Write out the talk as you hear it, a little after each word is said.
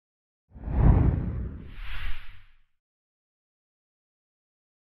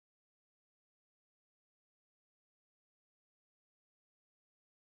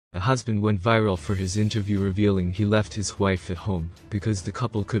A husband went viral for his interview revealing he left his wife at home because the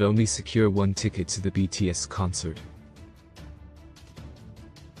couple could only secure one ticket to the BTS concert.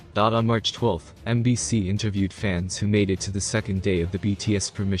 On March 12, MBC interviewed fans who made it to the second day of the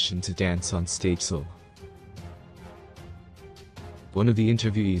BTS permission to dance on stage Seoul. One of the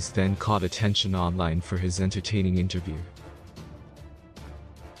interviewees then caught attention online for his entertaining interview.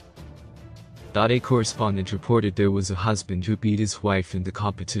 A correspondent reported there was a husband who beat his wife in the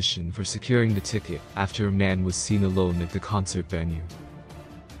competition for securing the ticket after a man was seen alone at the concert venue.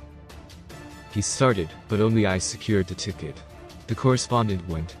 He started, but only I secured the ticket. The correspondent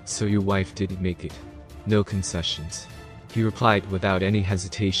went, so your wife didn't make it? No concessions. He replied without any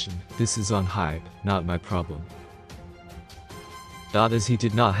hesitation, this is on HYBE, not my problem. As he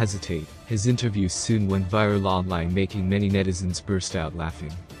did not hesitate, his interview soon went viral online making many netizens burst out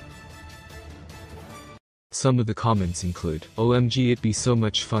laughing. Some of the comments include, OMG it'd be so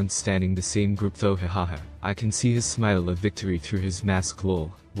much fun standing the same group though hahaha, I can see his smile of victory through his mask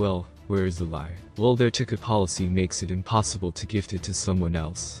lol, well, where is the lie? Lol their ticket policy makes it impossible to gift it to someone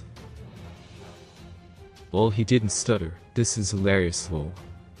else. Lol he didn't stutter, this is hilarious lol.